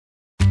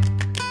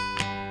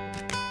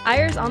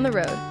Eyre's on the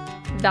Road,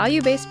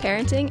 value-based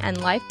parenting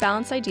and life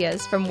balance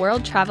ideas from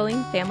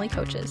world-traveling family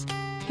coaches.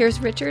 Here's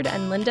Richard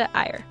and Linda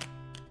Eyre.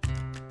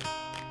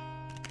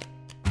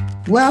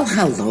 Well,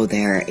 hello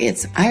there.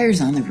 It's Eyre's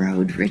on the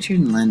Road. Richard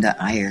and Linda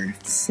Eyre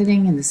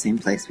sitting in the same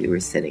place we were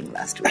sitting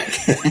last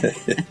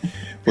week.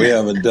 We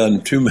haven't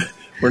done too much.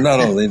 We're not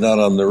only not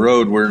on the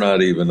road, we're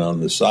not even on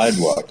the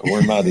sidewalk.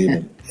 We're not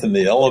even in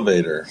the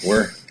elevator.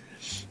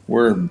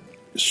 We're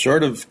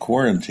sort of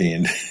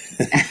quarantined,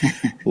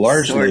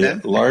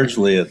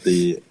 largely at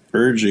the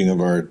urging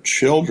of our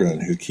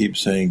children, who keep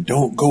saying,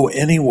 "Don't go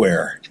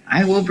anywhere.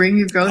 I will bring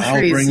you groceries.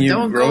 I'll bring you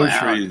Don't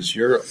groceries.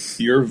 Go out."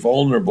 You're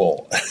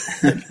vulnerable."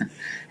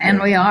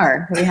 And we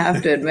are. We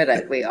have to admit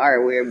it. We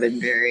are. We have been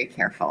very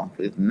careful.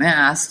 We have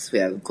masks. We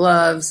have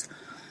gloves.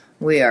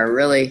 We are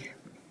really,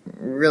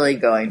 really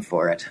going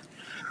for it.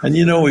 And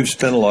we've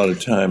spent a lot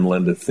of time,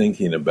 Linda,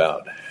 thinking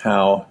about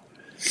how,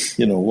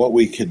 what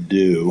we could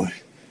do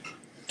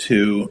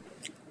to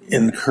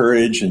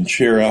encourage and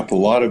cheer up a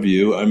lot of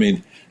you. I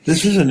mean,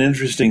 this is an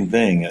interesting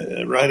thing.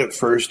 Right at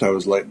first, I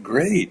was like,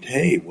 great,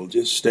 hey, we'll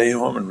just stay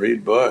home and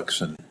read books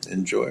and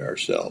enjoy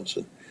ourselves.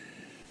 And,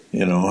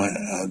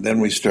 then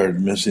we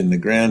started missing the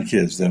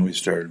grandkids. Then we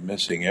started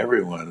missing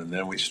everyone. And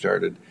then we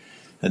started,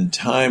 and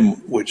time,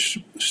 which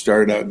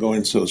started out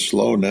going so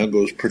slow, now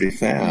goes pretty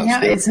fast.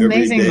 Yeah, it's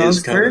amazing.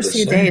 Those first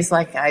few days,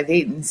 like I've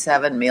eaten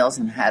 7 meals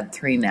and had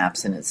 3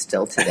 naps, and it's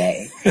still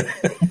today.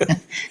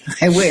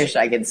 I wish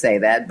I could say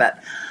that, but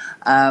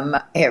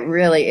it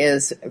really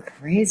is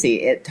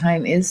crazy.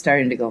 Time is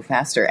starting to go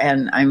faster,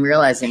 and I'm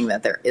realizing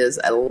that there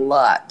is a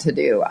lot to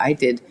do. I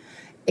did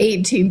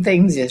 18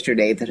 things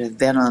yesterday that have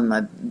been on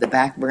the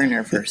back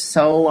burner for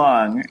so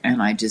long,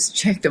 and I just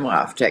checked them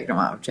off.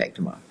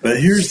 But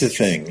here's the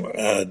thing,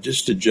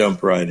 just to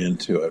jump right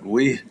into it.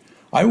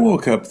 I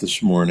woke up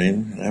this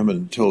morning, I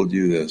haven't told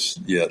you this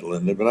yet,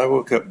 Linda, but I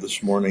woke up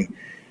this morning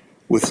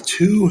with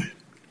 2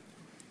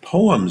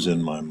 poems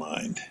in my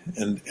mind.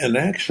 And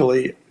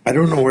actually, I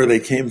don't know where they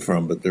came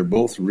from, but they're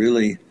both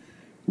really,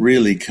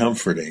 really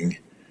comforting.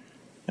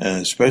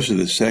 Especially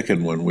the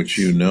second one, which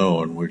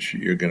and which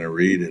you're going to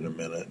read in a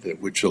minute,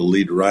 which will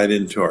lead right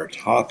into our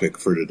topic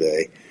for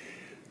today.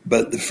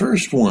 But the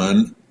first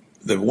one,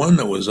 the one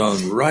that was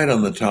right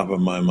on the top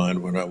of my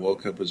mind when I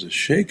woke up, was a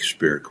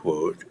Shakespeare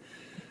quote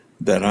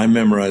that I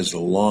memorized a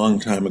long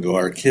time ago.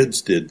 Our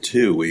kids did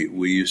too.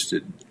 We used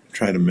to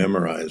try to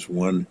memorize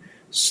one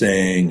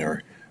saying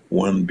or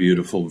one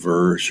beautiful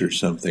verse or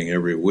something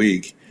every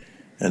week.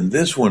 And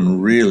this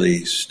one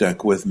really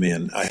stuck with me,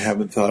 and I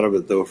haven't thought of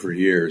it, though, for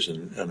years.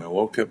 And I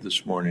woke up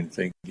this morning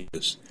thinking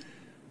this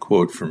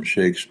quote from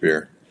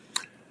Shakespeare.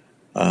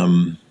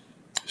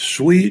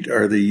 Sweet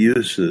are the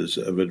uses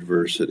of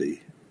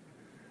adversity,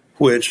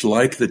 which,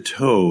 like the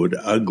toad,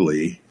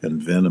 ugly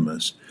and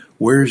venomous,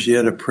 wears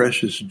yet a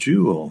precious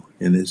jewel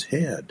in his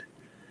head.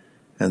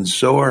 And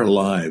so our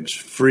lives,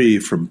 free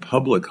from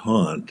public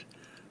haunt,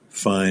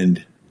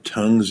 find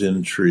tongues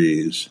in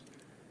trees,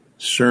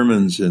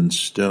 sermons in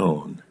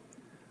stone,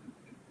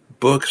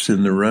 books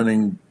in the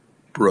running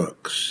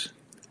brooks,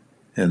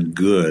 and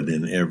good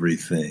in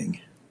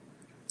everything.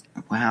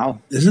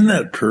 Wow. Isn't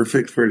that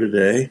perfect for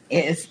today?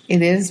 It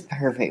is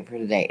perfect for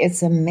today.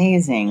 It's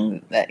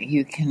amazing that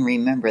you can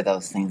remember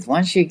those things.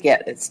 Once you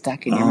get it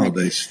stuck in your mind.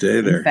 They stay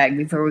there. In fact,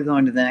 before we go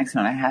into the next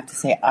one, I have to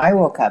say I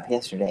woke up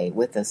yesterday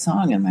with a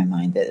song in my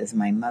mind that is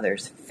my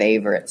mother's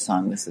favorite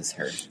song. This is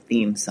her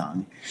theme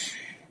song.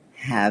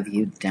 Have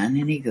you done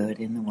any good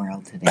in the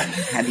world today?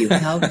 Have you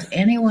helped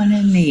anyone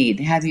in need?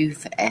 Have you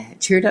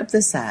cheered up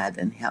the sad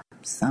and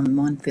helped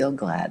someone feel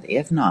glad?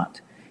 If not,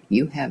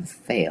 you have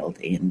failed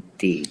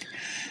indeed.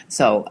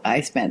 So I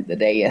spent the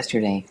day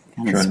yesterday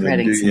kind of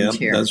spreading some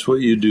cheer. That's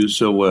what you do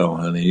so well,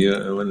 honey.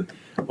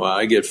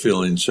 I get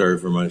feeling sorry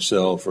for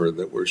myself or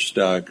that we're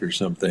stuck or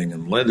something,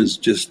 and Linda's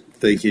just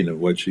thinking of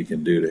what she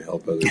can do to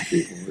help other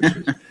people, which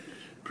is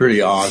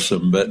pretty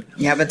awesome. But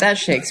that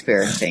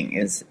Shakespeare thing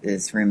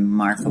is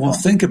remarkable. Well,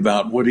 think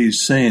about what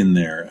he's saying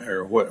there,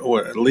 or what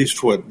at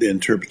least what the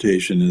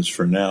interpretation is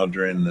for now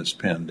during this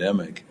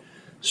pandemic.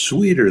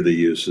 Sweet are the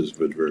uses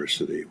of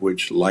adversity,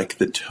 which, like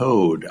the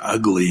toad,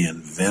 ugly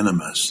and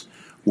venomous,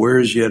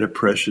 wears yet a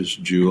precious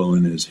jewel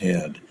in his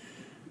head.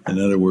 In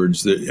other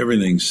words, that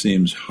everything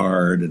seems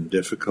hard and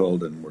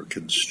difficult, and we're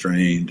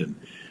constrained, and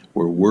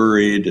we're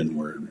worried, and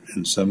we're,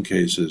 in some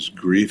cases,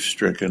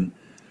 grief-stricken.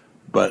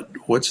 But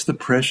what's the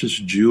precious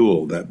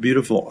jewel, that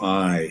beautiful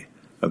eye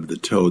of the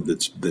toad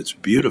that's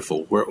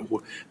beautiful?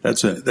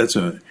 That's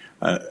a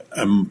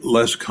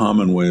less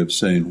common way of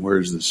saying,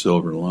 where's the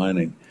silver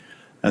lining?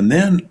 And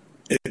then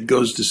it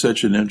goes to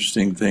such an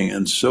interesting thing,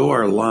 and so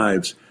our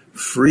lives,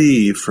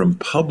 free from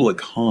public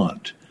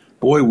haunt.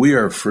 Boy, we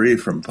are free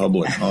from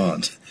public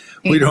haunt.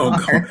 We don't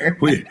go.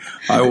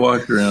 I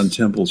walked around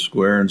Temple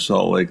Square in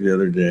Salt Lake the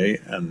other day,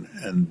 and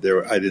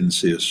there I didn't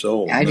see a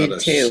soul. I did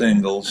too.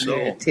 Single soul.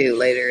 I did too.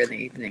 Later in the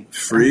evening.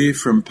 Free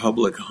from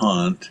public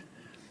haunt.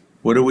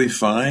 What do we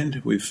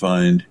find? We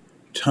find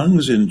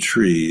tongues in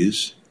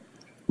trees.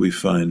 We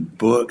find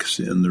books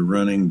in the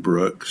running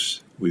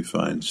brooks. We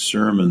find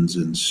sermons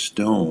in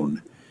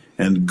stone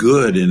and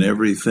good in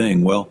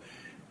everything. Well,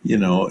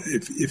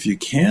 if you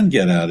can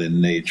get out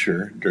in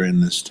nature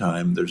during this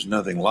time, there's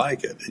nothing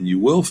like it. And you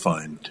will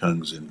find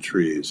tongues in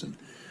trees and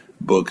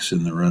books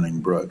in the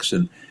running brooks.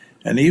 And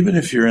even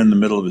if you're in the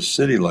middle of a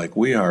city like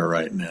we are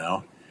right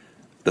now,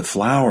 the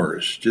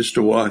flowers, just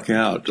to walk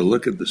out, to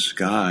look at the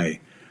sky,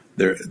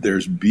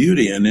 there's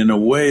beauty. And in a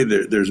way,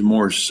 there's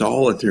more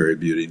solitary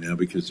beauty now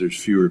because there's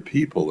fewer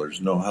people.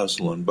 There's no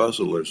hustle and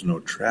bustle. There's no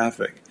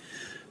traffic.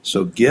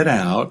 So get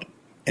out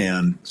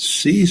and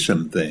see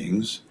some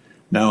things.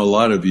 Now, a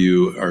lot of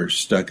you are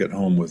stuck at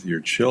home with your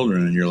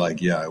children, and you're like,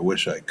 yeah, I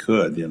wish I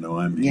could.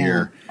 I'm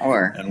here.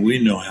 Or and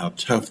we know how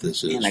tough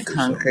this is. In a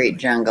concrete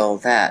jungle,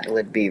 that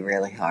would be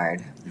really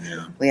hard.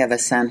 Yeah. We have a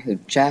son who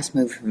just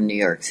moved from New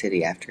York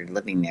City after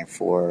living there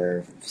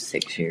for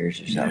 6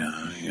 years or so.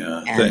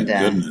 Yeah. And, thank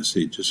goodness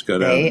he just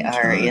got out. They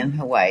are in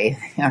Hawaii.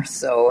 They are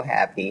so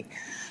happy.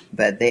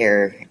 But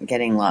they're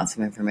getting lots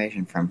of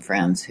information from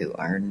friends who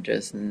are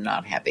just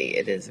not happy.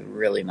 It is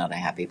really not a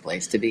happy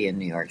place to be in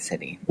New York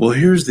City. Well,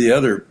 here's the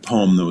other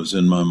poem that was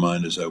in my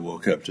mind as I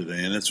woke up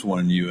today, and it's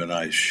one you and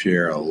I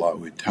share a lot.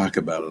 We talk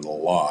about it a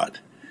lot.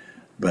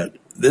 But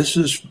this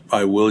is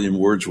by William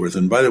Wordsworth.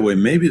 And by the way,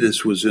 maybe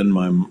this was in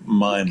my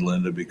mind,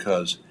 Linda,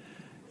 because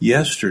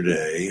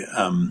yesterday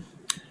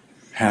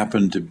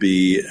happened to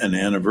be an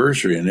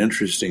anniversary, an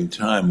interesting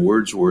time.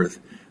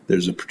 Wordsworth,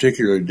 there's a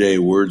particular day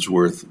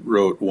Wordsworth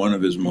wrote one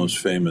of his most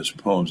famous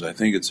poems. I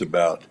think it's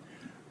about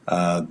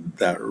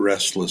that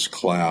restless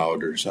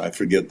cloud, or I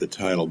forget the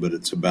title, but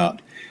it's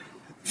about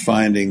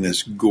finding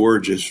this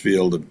gorgeous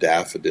field of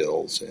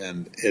daffodils,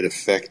 and it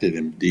affected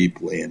him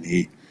deeply, and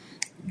he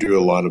drew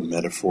a lot of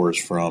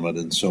metaphors from it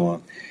and so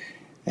on.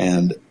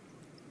 And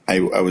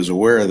I was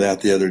aware of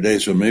that the other day,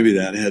 so maybe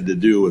that had to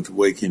do with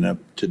waking up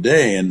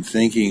today and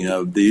thinking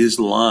of these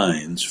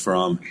lines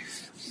from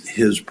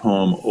his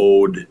poem,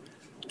 Ode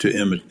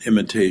to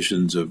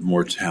Imitations of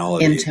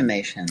Mortality.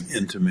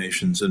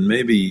 Intimations. And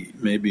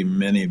maybe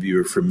many of you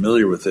are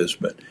familiar with this,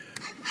 but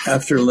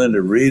after Linda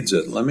reads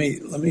it, let me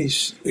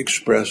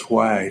express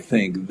why I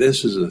think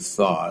this is a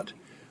thought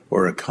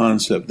or a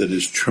concept that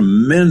is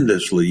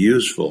tremendously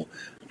useful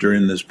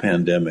during this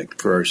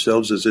pandemic for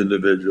ourselves as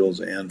individuals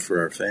and for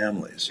our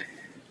families.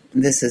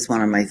 This is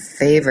one of my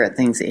favorite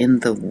things in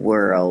the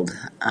world,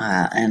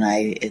 and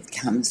it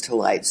comes to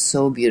light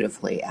so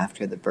beautifully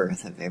after the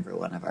birth of every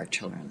one of our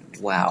children.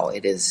 Wow,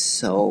 it is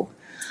so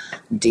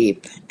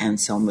deep and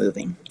so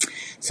moving.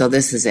 So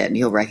this is it, and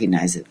you'll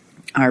recognize it.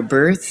 Our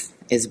birth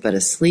is but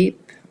a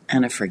sleep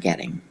and a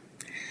forgetting.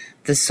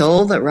 The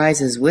soul that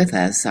rises with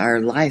us, our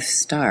life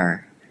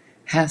star,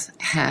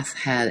 hath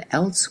had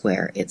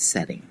elsewhere its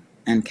setting,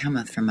 and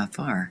cometh from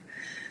afar,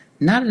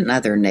 not in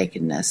other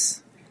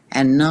nakedness,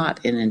 and not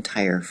in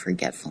entire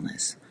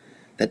forgetfulness,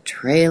 but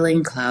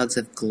trailing clouds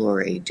of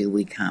glory do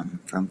we come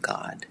from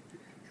God,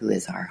 who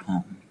is our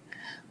home.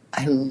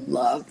 I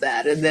love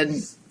that. And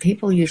then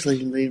people usually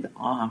leave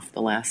off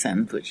the last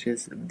sentence, which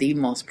is the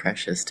most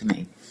precious to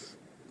me,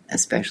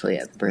 especially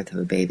at the birth of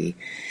a baby.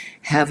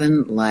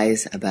 Heaven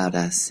lies about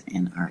us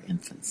in our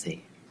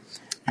infancy.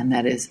 And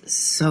that is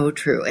so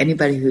true.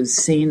 Anybody who's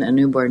seen a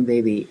newborn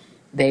baby,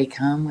 they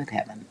come with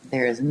heaven.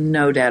 There is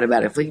no doubt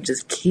about it. If we could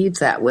just keep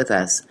that with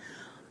us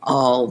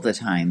all the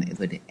time, it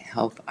would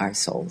help our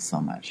souls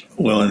so much.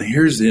 Well, and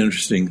here's the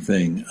interesting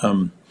thing.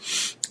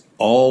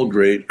 All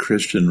great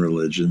Christian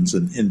religions,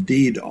 and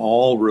indeed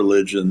all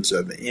religions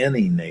of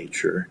any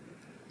nature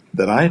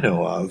that I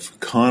know of,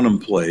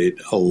 contemplate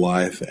a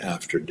life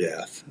after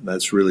death.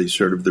 That's really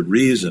sort of the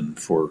reason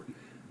for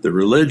the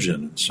religion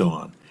and so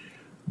on.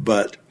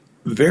 But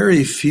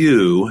very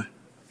few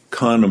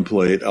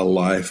contemplate a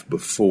life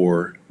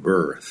before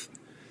birth.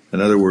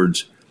 In other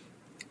words,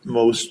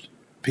 most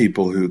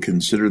people who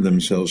consider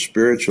themselves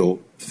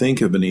spiritual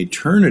think of an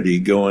eternity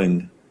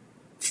going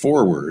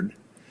forward,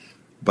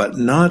 but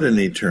not an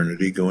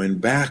eternity going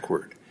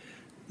backward.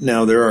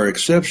 Now, there are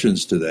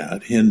exceptions to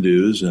that.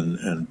 Hindus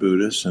and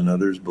Buddhists and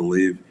others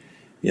believe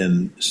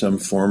in some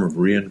form of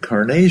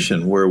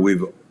reincarnation where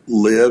we've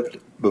lived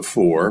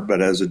before,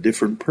 but as a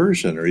different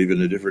person or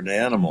even a different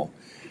animal.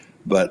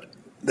 But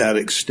that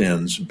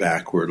extends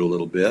backward a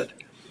little bit.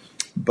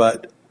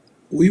 But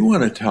we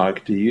want to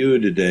talk to you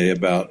today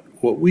about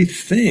what we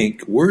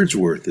think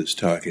Wordsworth is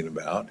talking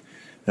about,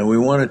 and we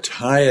want to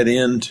tie it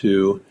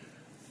into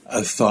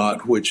a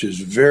thought which is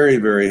very,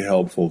 very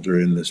helpful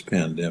during this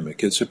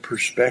pandemic. It's a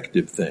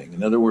perspective thing.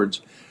 In other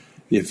words,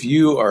 if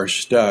you are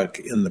stuck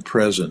in the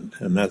present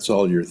and that's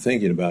all you're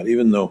thinking about,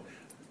 even though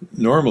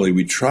normally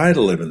we try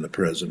to live in the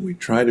present, we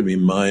try to be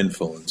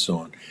mindful and so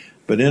on.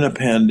 But in a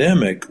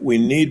pandemic, we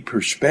need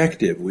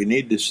perspective. We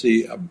need to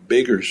see a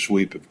bigger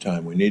sweep of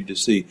time. We need to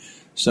see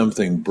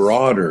something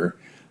broader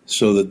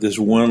so that this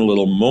one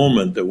little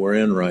moment that we're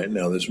in right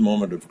now, this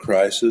moment of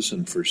crisis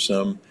and for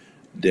some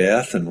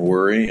death and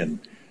worry and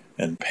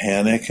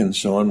panic and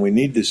so on, we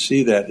need to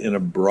see that in a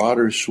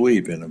broader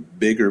sweep, in a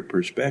bigger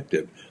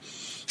perspective.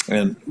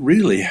 And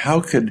really,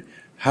 how could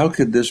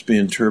this be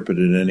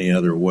interpreted any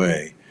other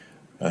way?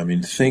 I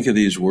mean, think of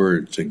these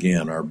words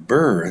again. Our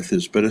birth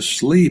is but a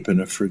sleep and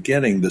a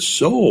forgetting. The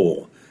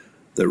soul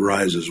that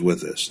rises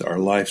with us, our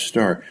life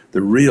star,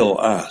 the real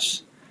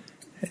us,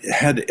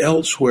 had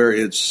elsewhere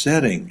its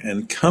setting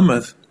and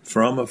cometh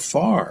from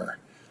afar.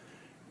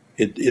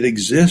 It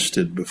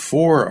existed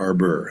before our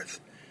birth,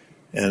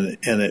 and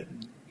it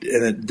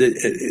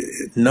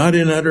not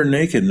in utter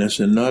nakedness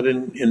and not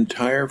in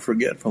entire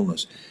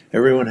forgetfulness.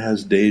 Everyone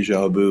has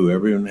deja vu.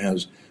 Everyone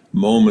has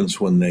moments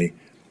when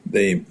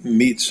they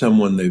meet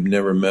someone they've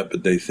never met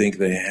but they think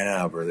they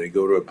have, or they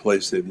go to a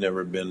place they've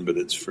never been but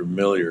it's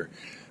familiar.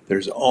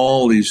 There's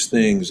all these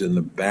things in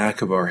the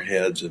back of our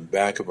heads and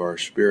back of our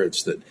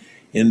spirits that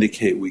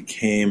indicate we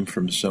came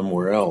from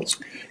somewhere else.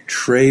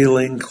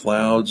 Trailing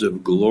clouds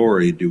of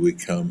glory do we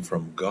come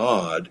from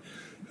God,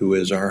 who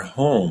is our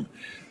home.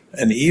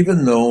 And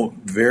even though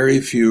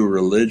very few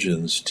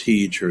religions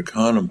teach or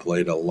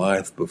contemplate a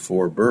life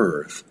before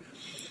birth,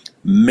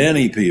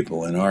 many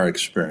people in our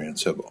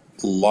experience of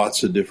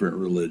lots of different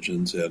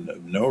religions and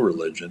of no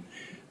religion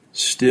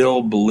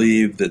still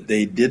believe that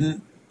they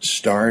didn't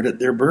start at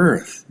their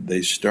birth.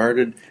 They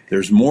started,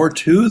 there's more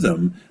to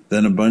them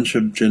than a bunch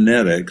of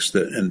genetics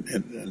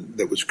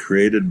that was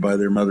created by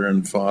their mother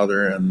and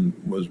father and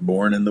was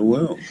born in the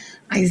womb.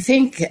 I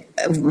think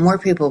more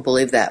people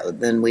believe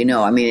that than we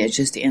know. I mean, it's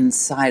just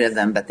inside of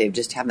them, but they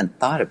just haven't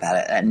thought about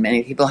it. And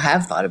many people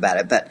have thought about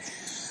it. But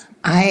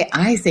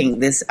I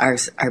think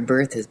our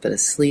birth is but a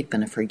sleep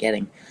and a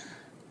forgetting.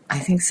 I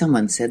think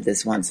someone said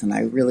this once, and I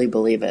really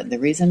believe it. The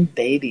reason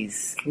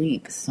babies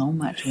sleep so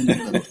much when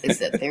they're little is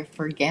that they're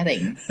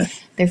forgetting.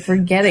 They're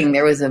forgetting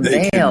there was a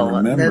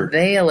veil. The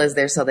veil is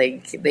there, so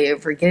they're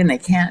forgetting. They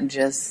can't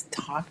just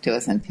talk to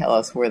us and tell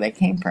us where they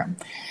came from.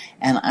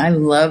 And I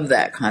love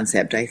that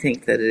concept. I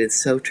think that it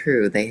is so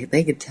true.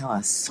 They could tell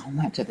us so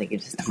much if they could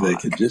just talk. If they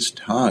could just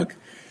talk,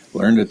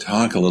 learn to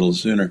talk a little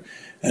sooner.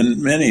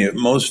 And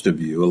most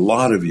of you, a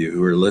lot of you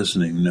who are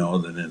listening know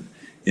that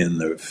in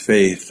the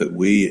faith that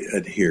we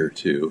adhere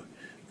to,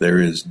 there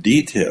is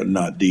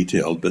not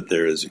detailed, but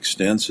there is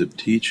extensive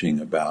teaching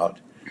about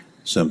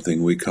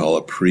something we call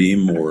a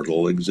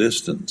pre-mortal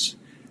existence.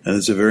 And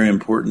it's a very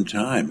important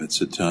time.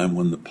 It's a time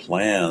when the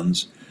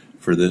plans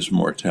for this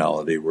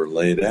mortality were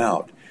laid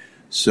out.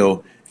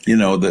 So, you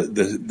know,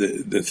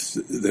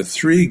 the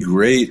three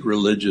great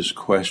religious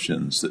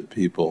questions that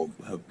people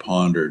have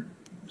pondered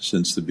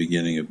since the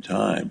beginning of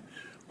time: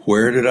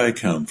 where did I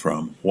come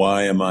from?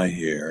 Why am I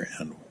here?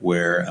 And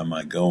where am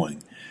I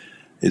going?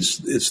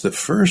 It's the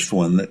first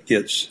one that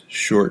gets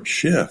short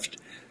shift.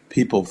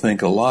 People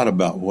think a lot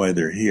about why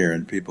they're here,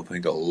 and people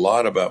think a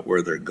lot about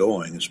where they're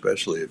going,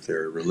 especially if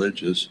they're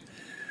religious.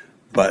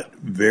 But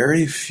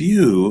very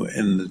few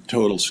in the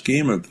total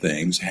scheme of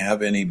things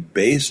have any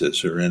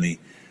basis or any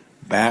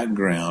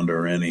background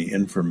or any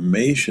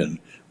information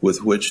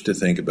with which to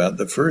think about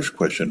the first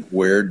question: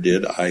 where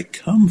did I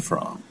come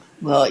from?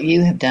 Well,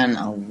 you have done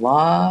a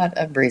lot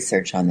of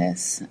research on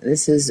this.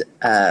 This is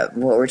what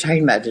we're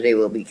talking about today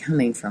will be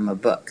coming from a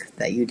book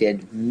that you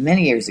did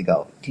many years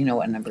ago. Do you know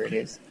what number it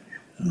is?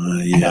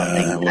 Yeah,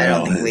 I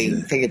don't think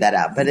we figured that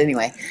out. But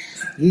anyway,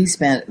 you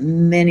spent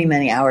many,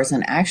 many hours,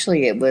 and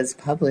actually it was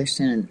published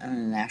in a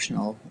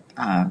national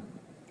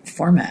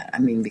format. I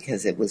mean,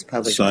 because it was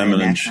published by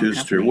Simon a and national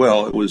Schuster. company.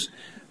 Well,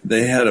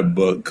 they had a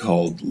book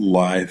called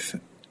Life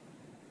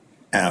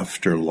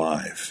After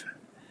Life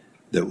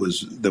that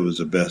was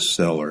a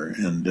bestseller,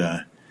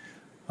 and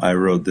I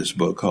wrote this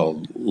book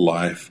called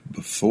Life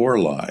Before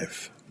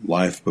Life,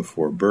 Life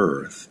Before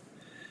Birth,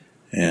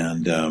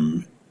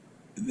 and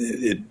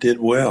it did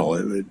well.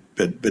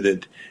 But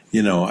it,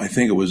 you know, I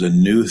think it was a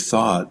new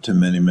thought to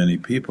many, many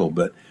people.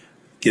 But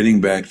getting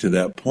back to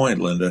that point,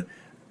 Linda,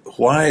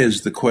 why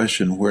is the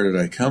question, where did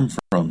I come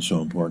from,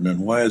 so important? And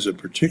why is it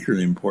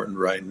particularly important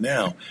right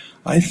now?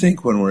 I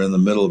think when we're in the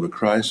middle of a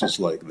crisis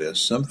like this,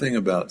 something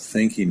about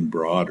thinking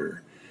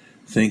broader,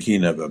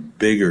 thinking of a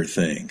bigger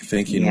thing,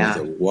 thinking with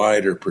a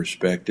wider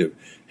perspective,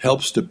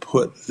 helps to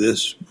put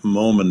this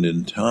moment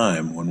in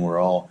time when we're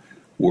all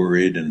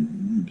worried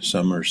and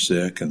some are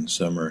sick and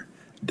some are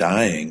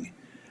dying.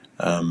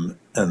 And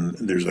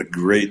there's a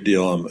great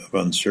deal of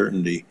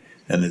uncertainty,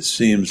 and it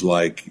seems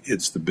like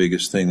it's the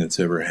biggest thing that's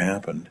ever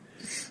happened.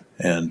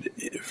 And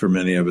for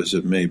many of us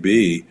it may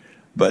be,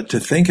 but to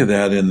think of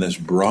that in this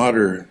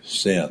broader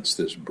sense,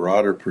 this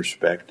broader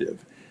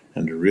perspective,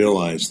 and to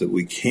realize that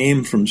we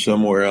came from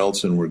somewhere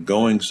else and we're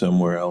going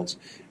somewhere else,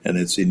 and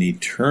it's an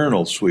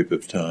eternal sweep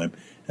of time,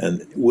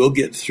 and we'll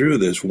get through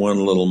this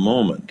one little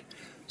moment.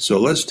 So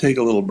let's take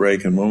a little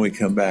break, and when we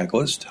come back,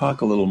 let's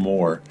talk a little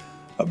more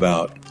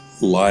about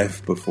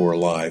life before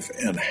life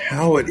and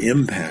how it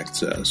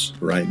impacts us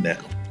right now.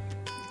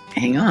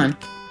 Hang on.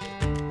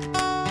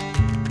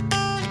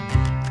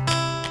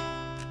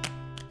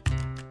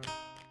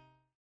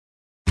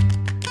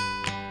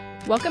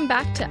 Welcome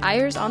back to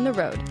Eyres on the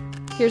Road.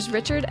 Here's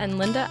Richard and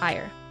Linda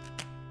Eyre.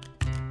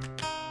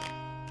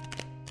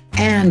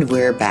 And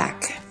we're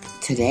back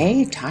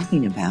today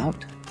talking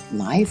about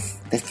life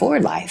before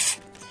life.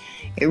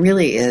 It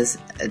really is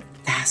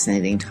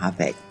fascinating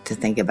topic to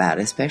think about,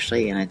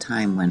 especially in a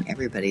time when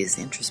everybody's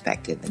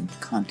introspective and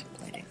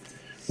contemplating.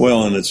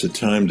 Well, and it's a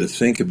time to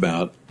think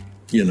about,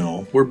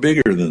 we're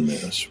bigger than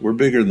this. We're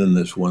bigger than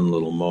this one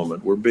little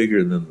moment. We're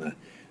bigger than the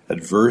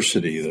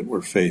adversity that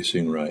we're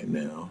facing right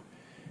now.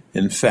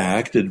 In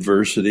fact,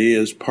 adversity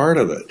is part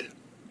of it.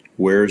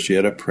 Wears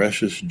yet a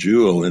precious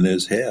jewel in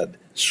his head.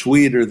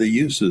 Sweet are the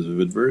uses of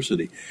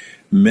adversity.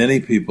 Many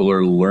people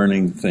are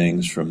learning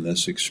things from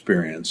this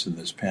experience in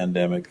this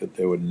pandemic that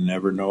they would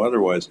never know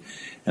otherwise.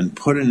 And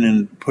put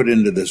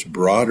into this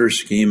broader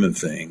scheme of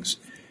things,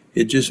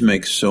 it just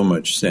makes so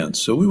much sense.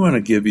 So we want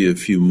to give you a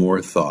few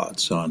more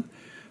thoughts on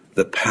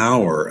the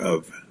power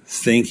of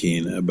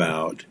thinking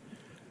about,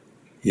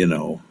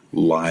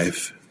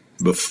 life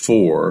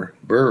before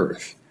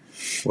birth.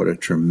 What a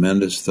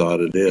tremendous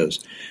thought it is.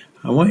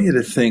 I want you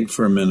to think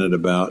for a minute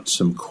about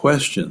some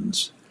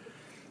questions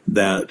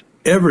that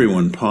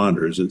everyone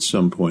ponders at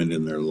some point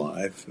in their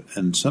life,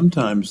 and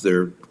sometimes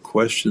they're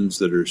questions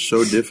that are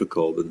so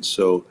difficult and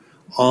so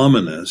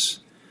ominous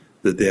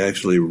that they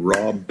actually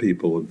rob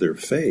people of their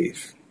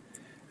faith.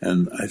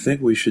 And I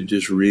think we should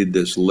just read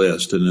this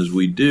list, and as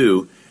we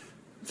do,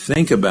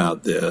 think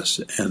about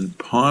this and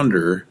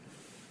ponder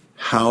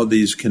how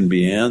these can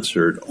be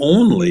answered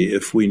only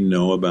if we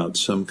know about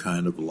some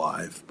kind of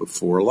life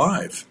before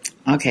life.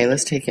 Okay,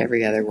 let's take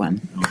every other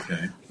one.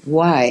 Okay.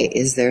 Why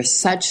is there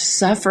such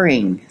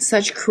suffering,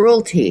 such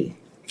cruelty?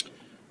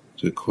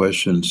 It's a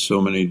question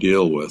so many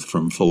deal with,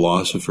 from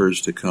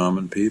philosophers to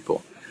common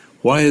people.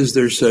 Why is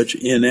there such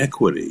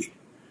inequity?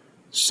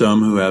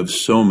 Some who have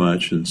so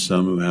much and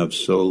some who have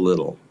so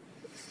little.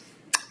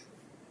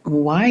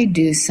 Why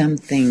do some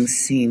things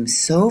seem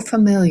so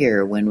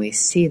familiar when we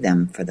see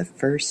them for the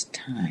first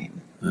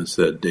time? That's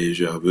that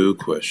déjà vu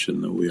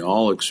question that we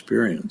all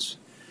experience.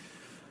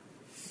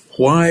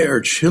 Why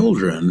are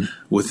children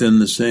within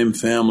the same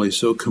family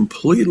so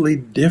completely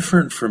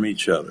different from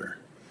each other?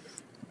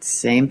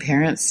 Same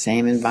parents,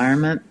 same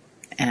environment,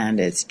 and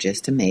it's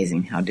just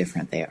amazing how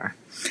different they are.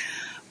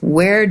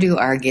 Where do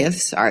our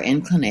gifts, our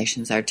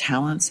inclinations, our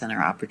talents, and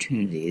our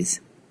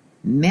opportunities,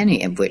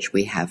 many of which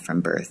we have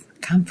from birth,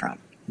 come from?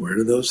 Where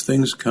do those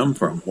things come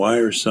from? Why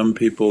are some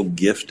people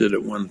gifted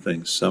at one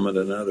thing, some at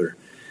another?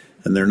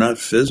 And they're not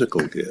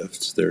physical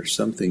gifts. They're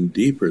something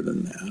deeper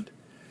than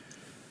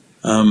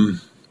that.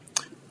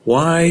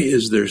 Why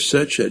is there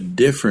such a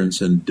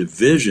difference and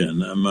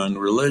division among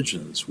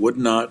religions? Would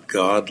not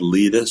God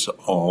lead us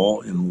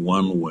all in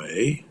one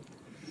way?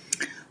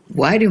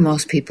 Why do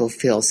most people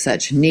feel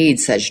such need,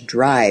 such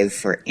drive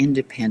for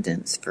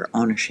independence, for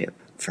ownership,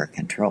 for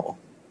control?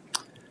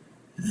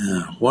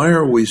 Why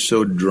are we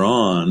so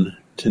drawn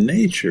to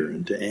nature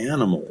and to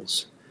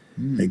animals?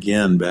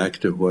 Again, back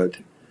to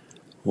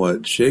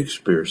what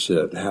Shakespeare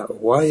said.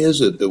 Why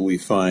is it that we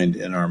find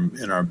in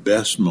our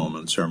best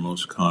moments, our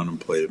most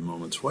contemplative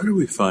moments, why do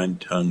we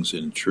find tongues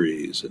in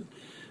trees and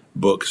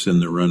books in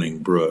the running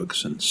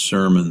brooks and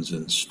sermons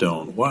in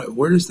stone?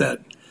 Where does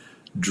that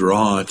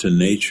draw to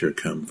nature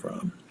come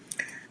from?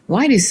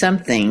 Why do some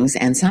things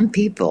and some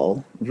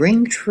people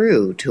ring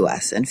true to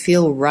us and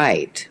feel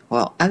right,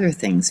 while other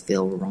things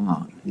feel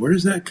wrong? Where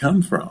does that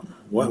come from?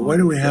 Why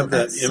do we have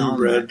that so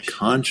inbred much.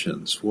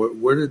 conscience?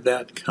 Where did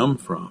that come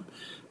from?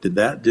 Did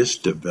that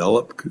just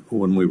develop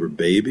when we were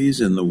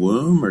babies in the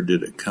womb, or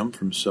did it come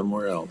from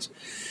somewhere else?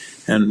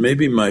 And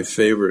maybe my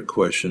favorite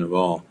question of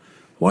all,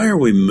 why are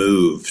we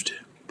moved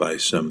by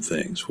some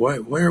things? Why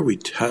are we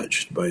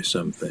touched by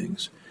some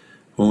things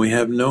when we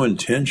have no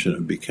intention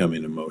of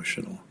becoming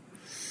emotional?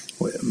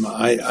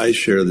 I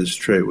share this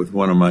trait with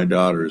one of my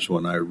daughters.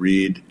 When I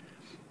read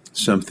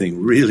something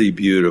really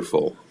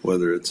beautiful,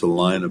 whether it's a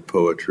line of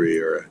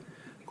poetry or a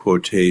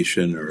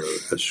quotation or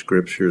a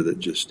scripture that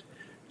just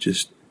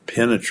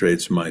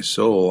penetrates my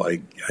soul,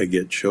 I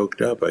get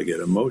choked up, I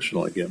get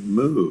emotional, I get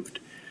moved.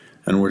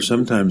 And we're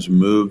sometimes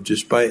moved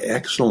just by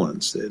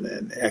excellence.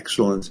 And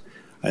excellence,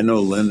 I know,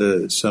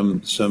 Linda,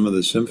 some of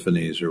the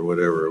symphonies or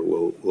whatever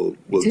will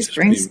just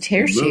brings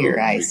tears to your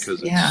eyes.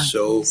 Because it's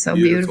so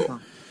beautiful.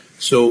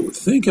 So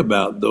think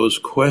about those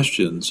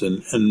questions,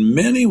 and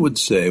many would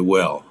say,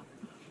 well,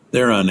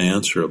 they're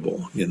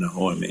unanswerable.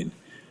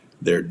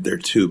 They're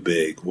too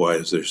big. Why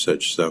is there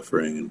such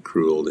suffering and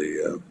cruelty?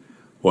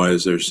 Why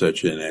is there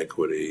such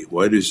inequity?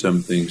 Why do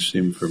some things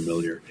seem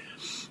familiar?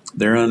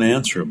 They're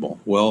unanswerable.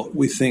 Well,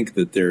 we think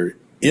that they're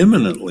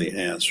imminently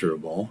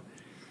answerable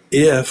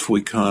if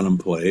we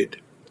contemplate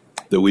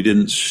that we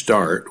didn't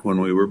start when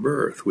we were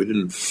birthed. We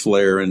didn't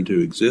flare into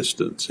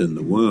existence in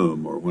the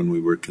womb or when we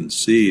were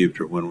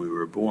conceived or when we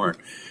were born.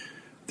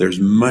 There's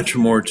much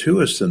more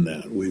to us than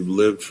that. We've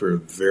lived for a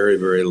very,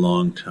 very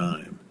long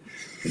time.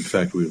 In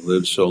fact, we've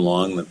lived so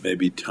long that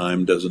maybe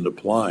time doesn't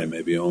apply.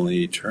 Maybe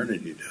only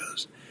eternity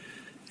does.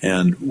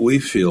 And we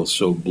feel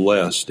so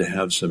blessed to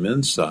have some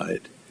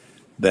insight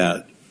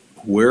that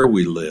where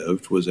we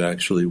lived was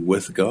actually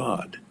with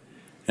God.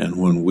 And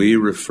when we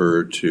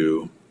refer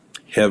to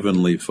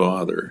Heavenly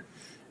Father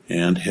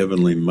and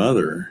Heavenly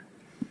Mother,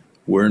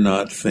 we're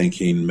not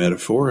thinking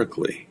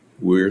metaphorically.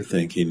 We're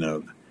thinking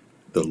of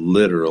the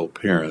literal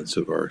parents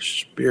of our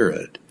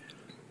spirit,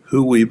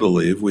 who we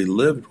believe we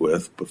lived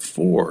with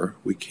before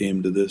we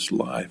came to this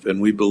life. And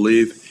we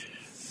believe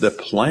the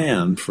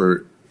plan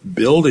for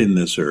building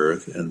this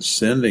earth and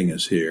sending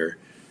us here,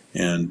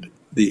 and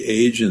the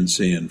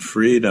agency and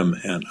freedom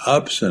and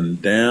ups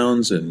and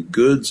downs and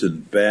goods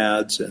and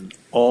bads and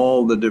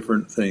all the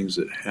different things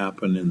that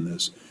happen in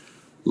this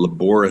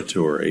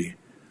laboratory,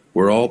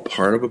 we're all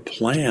part of a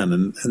plan.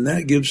 And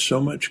that gives so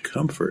much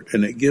comfort,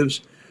 and it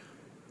gives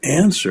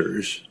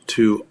answers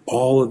to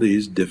all of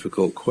these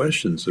difficult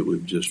questions that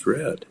we've just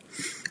read.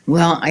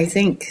 Well, I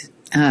think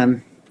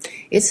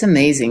it's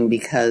amazing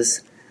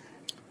because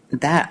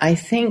that I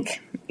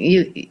think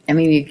you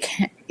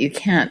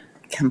can't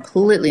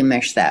completely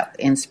mesh that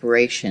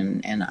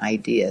inspiration and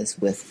ideas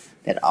with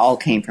that all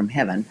came from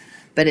heaven,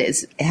 but it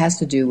has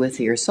to do with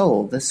your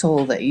soul, the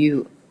soul that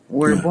you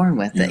were born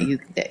with,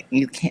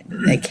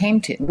 that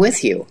came to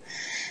with you.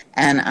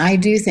 And I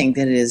do think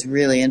that it is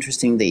really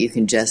interesting that you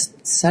can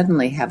just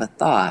suddenly have a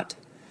thought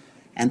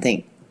and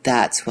think,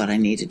 that's what I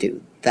need to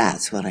do.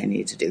 That's what I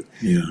need to do.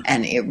 Yeah.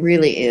 And it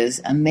really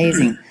is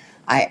amazing.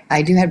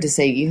 I do have to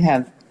say, you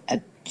have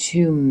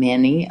too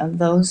many of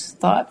those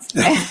thoughts.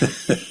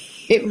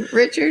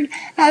 Richard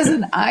has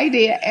an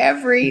idea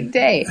every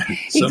day.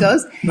 He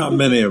goes. Not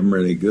many of them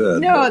really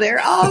good. No,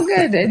 they're all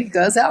good. And he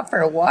goes out for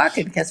a walk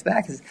and gets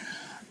back and says,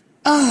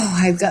 "Oh,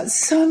 I've got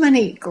so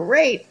many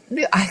great.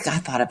 I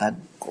thought of a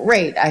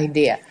great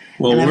idea."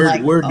 Well,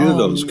 where do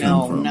those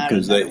come from?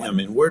 Because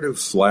where do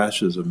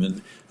flashes of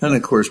them? And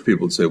of course,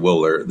 people would say,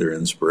 well, they're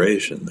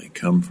inspiration. They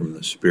come from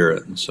the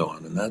Spirit and so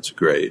on, and that's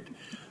great.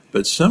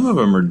 But some of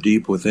them are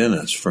deep within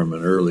us from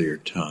an earlier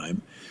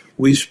time.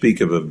 We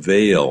speak of a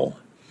veil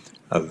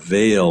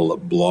that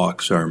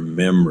blocks our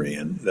memory,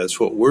 and that's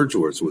what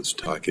Wordsworth was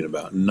talking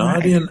about.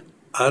 Not in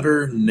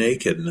utter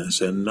nakedness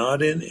and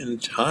not in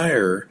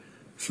entire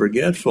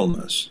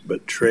forgetfulness,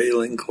 but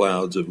trailing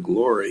clouds of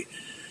glory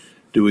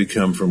do we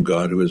come from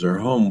God who is our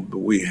home. But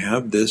we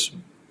have this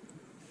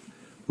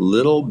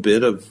little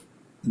bit of,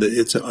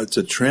 it's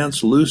a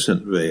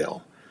translucent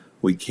veil.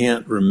 We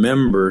can't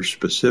remember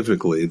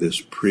specifically this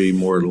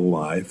pre-mortal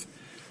life,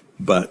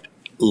 but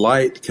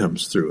light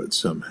comes through it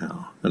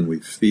somehow, and we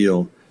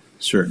feel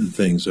certain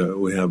things.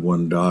 We have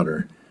one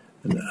daughter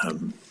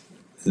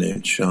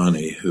named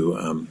Shawnee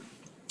who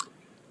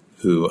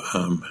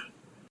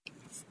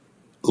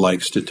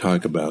likes to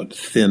talk about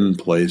thin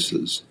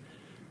places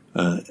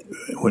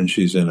when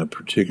she's in a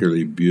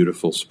particularly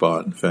beautiful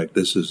spot. In fact,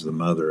 this is the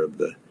mother of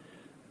the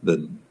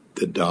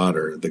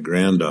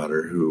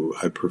granddaughter who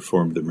I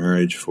performed the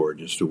marriage for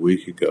just a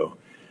week ago.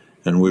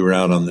 And we were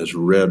out on this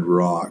red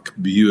rock,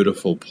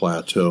 beautiful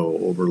plateau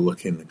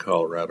overlooking the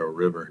Colorado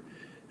River.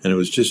 And it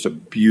was just a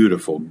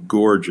beautiful,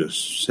 gorgeous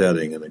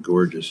setting and a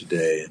gorgeous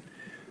day.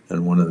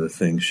 And one of the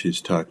things she's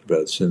talked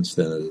about since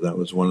then is that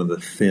was one of the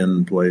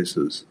thin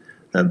places.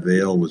 That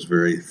veil was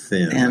very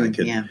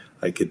thin.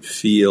 I could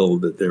feel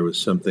that there was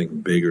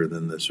something bigger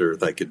than this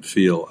earth. I could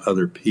feel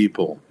other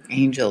people.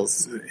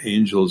 Angels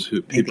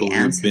People who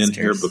have been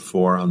here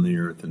before on the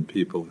earth, and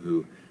people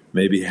who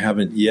maybe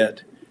haven't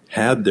yet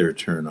had their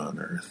turn on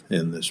earth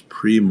in this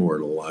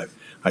pre-mortal life.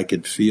 I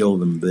could feel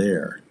them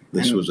there.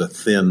 This was a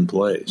thin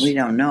place. We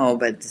don't know,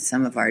 but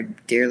some of our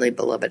dearly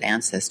beloved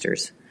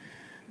ancestors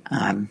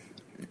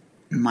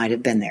might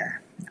have been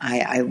there.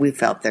 We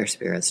felt their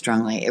spirit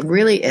strongly. It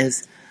really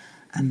is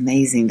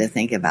amazing to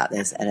think about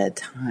this at a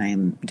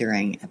time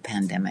during a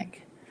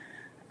pandemic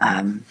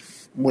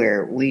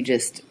where we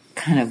just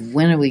kind of,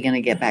 when are we going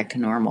to get back to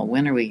normal?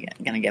 When are we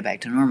going to get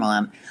back to normal?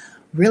 And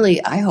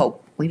really, I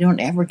hope we don't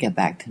ever get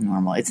back to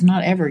normal. It's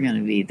not ever going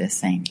to be the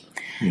same.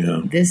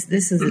 Yeah.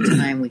 This is a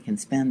time we can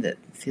spend that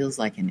feels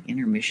like an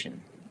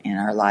intermission in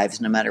our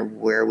lives, no matter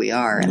where we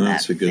are.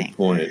 That's a good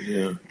point,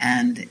 yeah.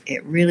 And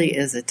it really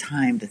is a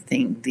time to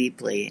think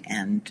deeply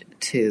and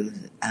to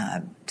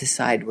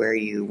decide where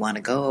you want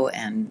to go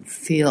and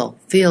feel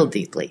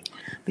deeply.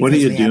 What are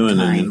you doing?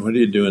 What are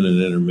you doing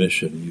in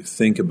intermission? You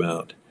think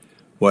about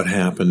what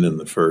happened in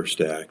the first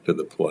act of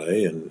the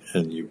play,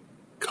 and you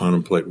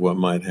contemplate what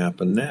might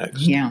happen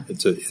next. Yeah,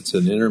 it's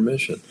an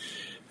intermission.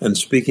 And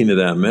speaking to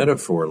that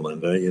metaphor,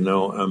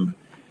 Linda,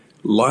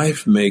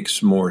 life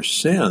makes more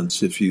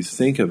sense if you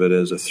think of it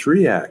as a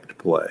 3-act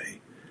play.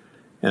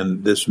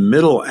 And this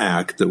middle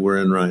act that we're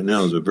in right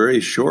now is a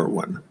very short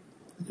one,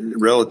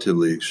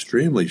 relatively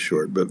extremely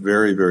short, but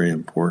very, very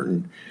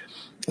important.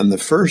 And the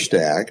first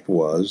act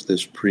was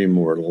this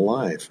pre-mortal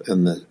life.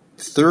 And the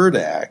third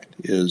act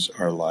is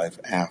our life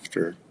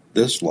after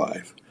this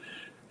life.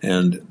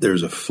 And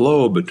there's a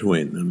flow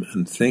between them.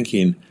 And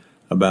thinking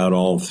about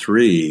all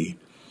three,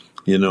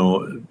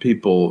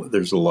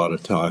 there's a lot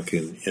of talk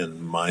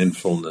in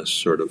mindfulness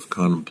sort of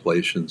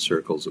contemplation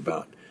circles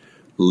about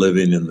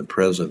living in the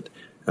present.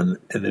 And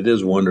it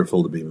is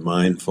wonderful to be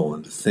mindful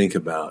and to think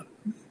about,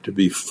 to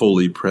be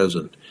fully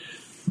present.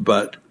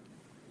 But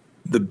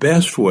the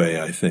best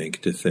way, I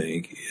think, to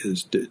think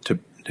is to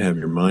have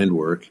your mind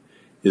work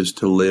is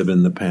to live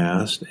in the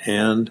past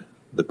and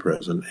the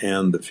present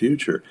and the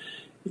future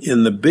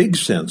in the big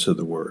sense of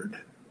the word.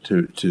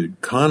 to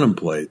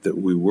contemplate that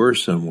we were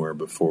somewhere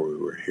before we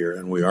were here,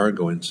 and we are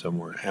going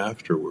somewhere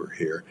after we're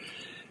here.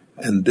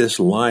 And this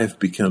life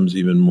becomes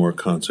even more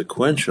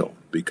consequential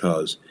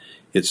because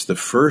it's the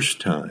first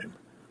time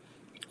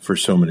for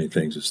so many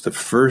things. It's the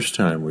first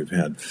time we've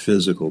had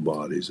physical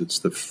bodies. It's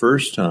the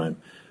first time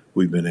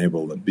we've been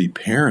able to be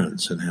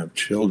parents and have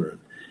children.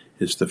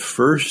 It's the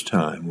first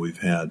time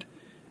we've had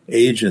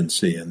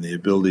agency and the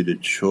ability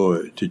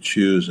to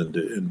choose and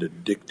to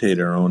dictate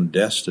our own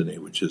destiny,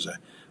 which is a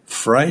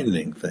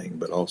frightening thing,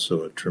 but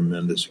also a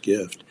tremendous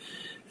gift.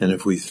 And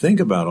if we think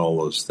about all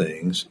those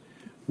things,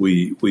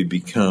 we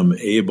become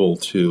able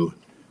to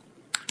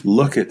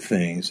look at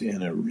things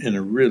in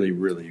a really,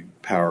 really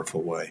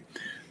powerful way.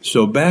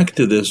 So back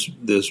to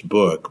this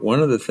book,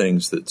 one of the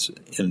things that's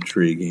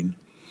intriguing,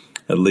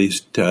 at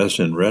least to us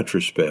in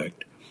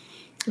retrospect,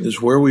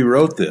 is where we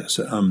wrote this.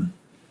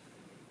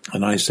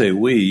 And I say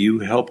we, you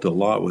helped a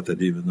lot with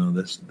it, even though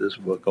this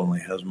book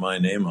only has my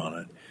name on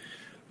it.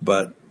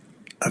 But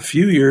a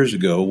few years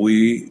ago,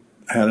 we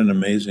had an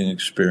amazing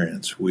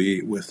experience.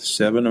 With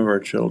 7 of our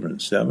children,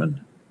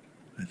 7?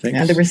 I think.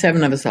 Yeah, there were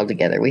 7 of us all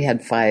together. We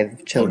had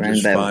 5 children.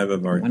 Just 5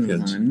 of our one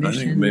kids. Was on a mission, I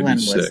think maybe one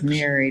 6. Was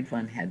married,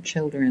 one had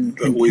children.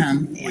 But we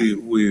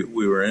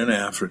were in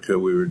Africa.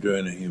 We were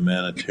doing a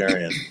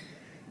humanitarian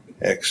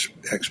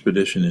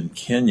expedition in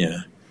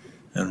Kenya.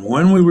 And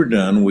when we were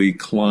done, we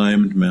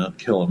climbed Mount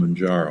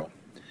Kilimanjaro.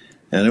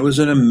 And it was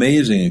an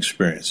amazing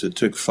experience. It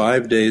took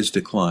 5 days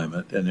to climb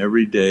it, and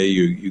every day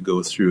you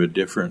go through a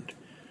different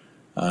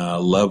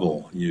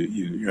level.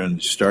 You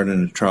start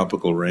in a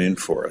tropical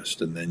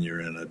rainforest, and then you're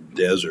in a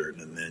desert,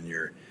 and then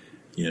you're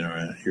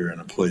in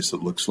a place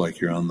that looks like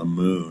you're on the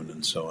moon,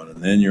 and so on.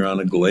 And then you're on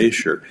a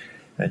glacier,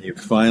 and you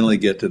finally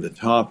get to the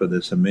top of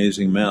this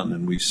amazing mountain.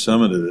 And we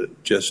summited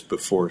it just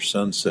before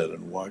sunset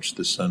and watched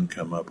the sun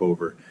come up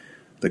over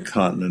the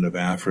continent of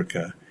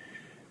Africa.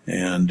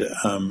 And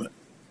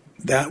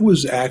that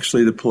was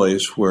actually the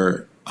place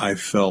where I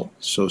felt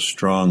so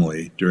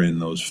strongly during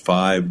those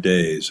 5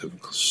 days of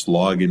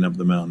slogging up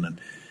the mountain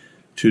and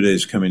 2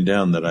 days coming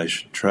down that I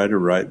should try to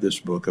write this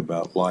book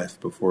about life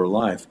before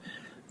life,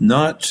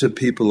 not to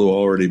people who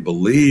already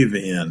believe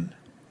in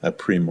a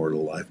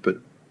premortal life, but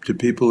to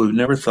people who've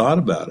never thought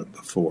about it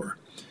before.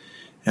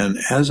 And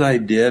as I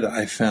did,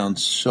 I found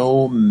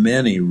so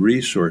many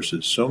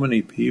resources, so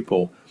many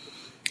people,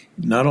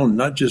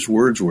 not just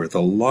Wordsworth, a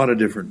lot of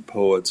different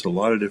poets, a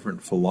lot of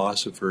different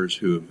philosophers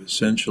who have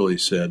essentially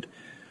said,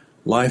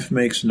 life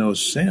makes no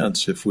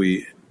sense if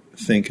we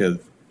think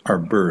of our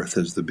birth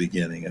as the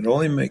beginning. It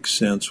only makes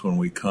sense when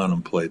we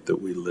contemplate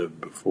that we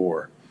lived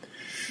before.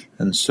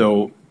 And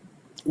so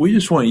we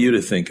just want you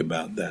to think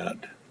about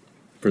that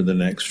for the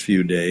next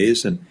few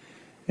days.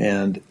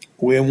 And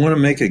we want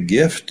to make a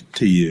gift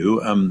to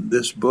you.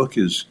 This book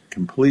is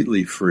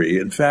completely free.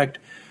 In fact,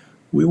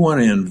 we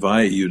want to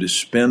invite you to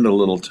spend a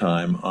little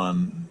time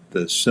on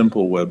the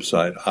simple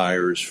website,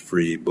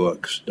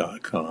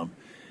 IresFreeBooks.com.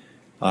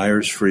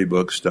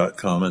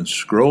 IresFreeBooks.com, and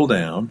scroll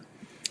down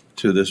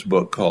to this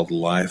book called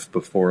Life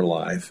Before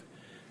Life,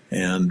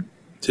 and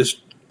just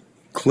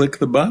click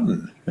the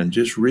button and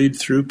just read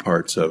through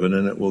parts of it,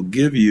 and it will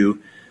give you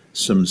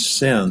some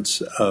sense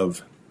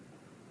of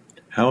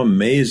how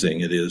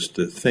amazing it is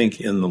to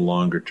think in the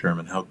longer term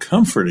and how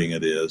comforting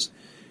it is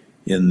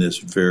in this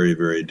very,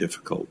 very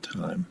difficult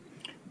time.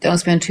 Don't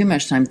spend too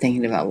much time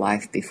thinking about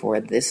life before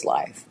this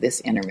life,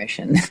 this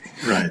intermission.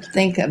 Right.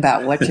 Think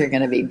about what you're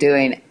going to be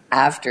doing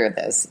after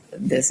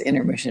this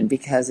intermission,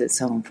 because it's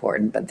so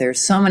important. But there's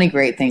so many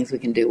great things we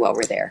can do while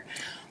we're there.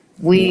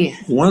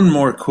 One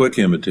more quick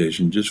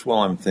invitation, just while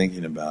I'm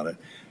thinking about it.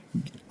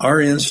 Our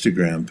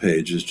Instagram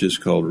page is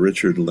just called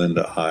Richard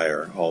Linda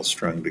Eyre, all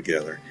strung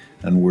together.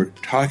 And we're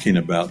talking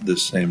about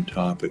this same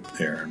topic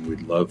there, and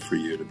we'd love for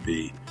you to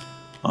be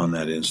on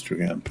that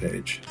Instagram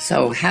page.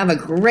 So have a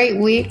great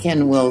week,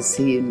 and we'll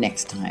see you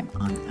next time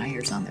on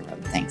Eyres on the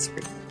Road. Thanks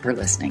for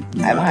listening.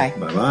 Bye-bye.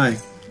 Bye-bye.